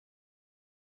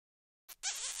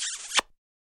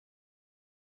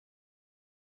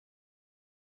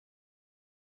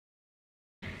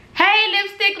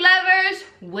lipstick lovers,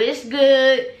 wish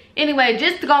good. Anyway,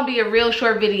 just gonna be a real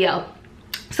short video.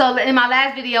 So in my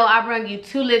last video, I brought you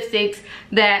 2 lipsticks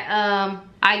that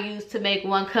I used to make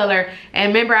one color.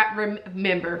 And remember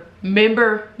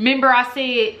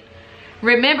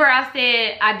I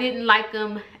said I didn't like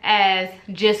them as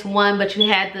just one, but you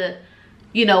had to,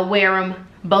 you know, wear them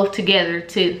both together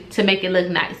to make it look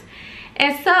nice.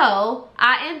 And so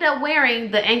I ended up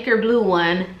wearing the Anchor Blue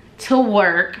one to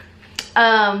work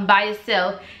by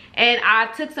itself, and I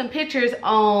took some pictures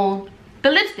on the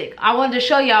lipstick. I wanted to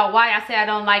show y'all why I say I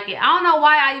don't like it. I don't know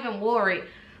why I even wore it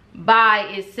by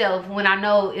itself when I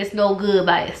know it's no good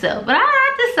by itself, but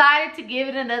I decided to give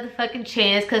it another fucking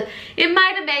chance because it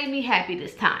might have made me happy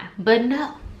this time. But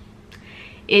no,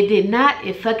 it did not.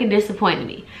 It fucking disappointed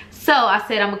me. So I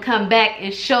said I'm gonna come back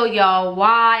and show y'all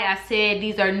why I said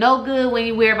these are no good when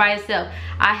you wear it by itself.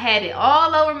 I had it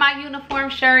all over my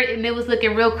uniform shirt and it was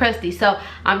looking real crusty. So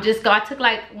I took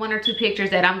like 1 or 2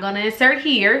 pictures that I'm gonna insert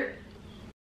here.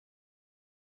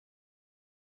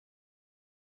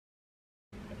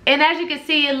 And as you can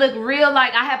see, it looked real,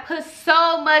 like I have put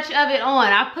so much of it on.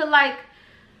 I put like,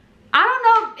 I don't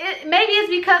know, maybe it's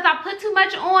because I put too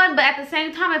much on, but at the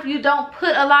same time, if you don't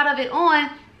put a lot of it on,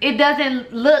 it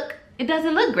doesn't look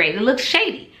great. It looks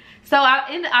shady. So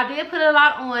I did put a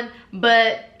lot on,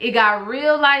 but it got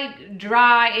real like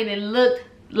dry and it looked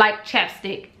like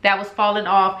chapstick that was falling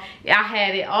off. I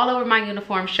had it all over my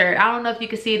uniform shirt. I don't know if you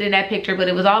can see it in that picture, but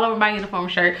it was all over my uniform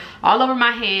shirt, all over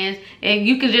my hands, and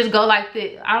you could just go like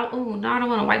this. Oh no, I don't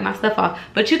want to wipe my stuff off,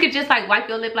 but you could just like wipe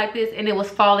your lip like this and it was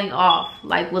falling off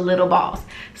like with little balls.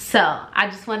 So I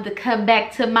just wanted to come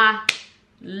back to my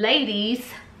ladies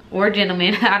or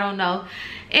gentlemen, I don't know,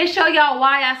 and show y'all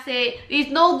why I said it's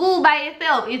no good by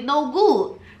itself. It's no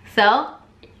good. So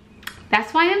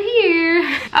that's why I'm here.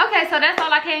 Okay, so that's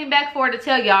all I came back for to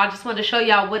tell y'all. I just wanted to show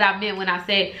y'all what I meant when I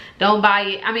said don't buy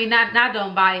it. I mean, not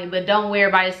don't buy it, but don't wear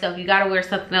it by itself. You gotta wear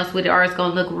something else with it or it's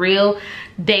gonna look real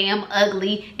damn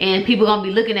ugly. And people gonna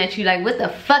be looking at you like, what the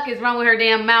fuck is wrong with her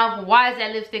damn mouth? Why is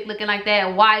that lipstick looking like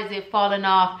that? Why is it falling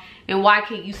off? And why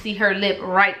can't you see her lip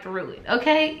right through it?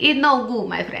 Okay, it's no good,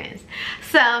 my friends.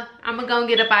 So I'm gonna go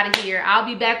get up out of here. I'll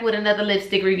be back with another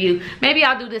lipstick review. Maybe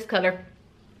I'll do this color.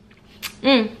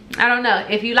 I don't know.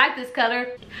 If you like this color,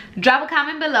 drop a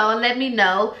comment below and let me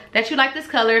know that you like this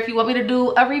color. If you want me to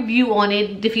do a review on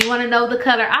it, if you want to know the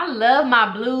color. I love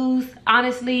my blues,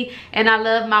 honestly, and I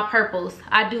love my purples.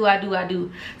 I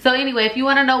do. So anyway, if you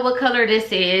want to know what color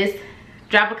this is,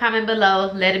 drop a comment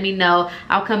below letting me know.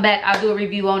 I'll come back, I'll do a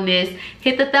review on this.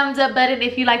 Hit the thumbs up button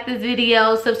if you like this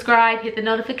video. Subscribe, hit the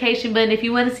notification button if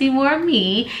you want to see more of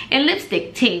me and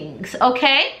lipstick tings,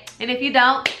 okay? And if you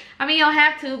don't, I mean, you don't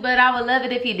have to, but I would love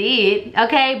it if you did.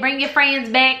 Okay, bring your friends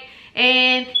back.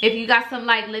 And if you got some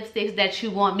like lipsticks that you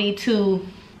want me to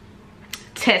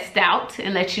test out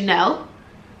and let you know,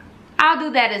 I'll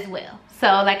do that as well. So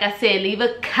like I said, leave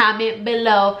a comment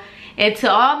below. And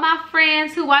to all my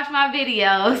friends who watch my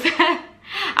videos,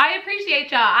 I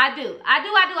appreciate y'all. I do.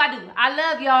 I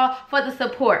love y'all for the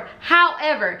support.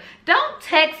 However, don't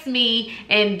text me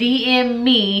and DM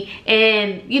me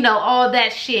and, you know, all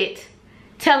that shit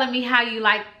telling me how you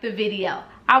like the video.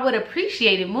 I would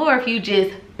appreciate it more if you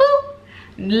just boop,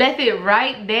 left it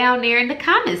right down there in the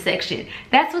comment section.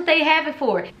 That's what they have it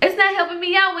for. It's not helping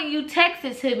me out when you text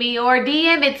it to me or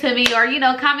DM it to me or, you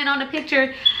know, comment on the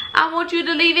picture. I want you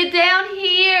to leave it down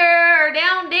here or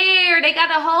down there. They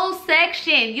got a whole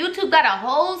section. YouTube got a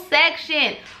whole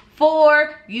section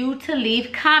for you to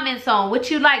leave comments on.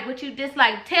 What you like, what you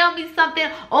dislike. Tell me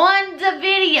something on the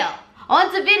video.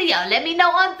 Let me know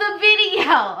on the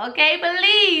video, okay?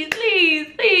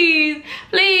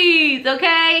 Please,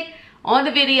 okay? On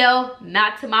the video,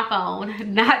 not to my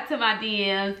phone, not to my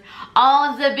DMs,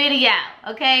 on the video,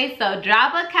 okay? So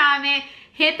drop a comment,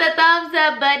 hit the thumbs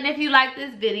up button if you like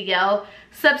this video,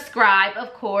 subscribe,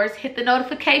 of course, hit the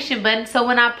notification button so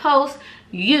when I post,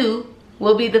 you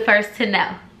will be the first to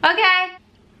know, okay?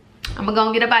 I'm gonna go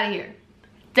and get up out of here.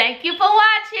 Thank you for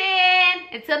watching.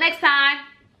 Until next time.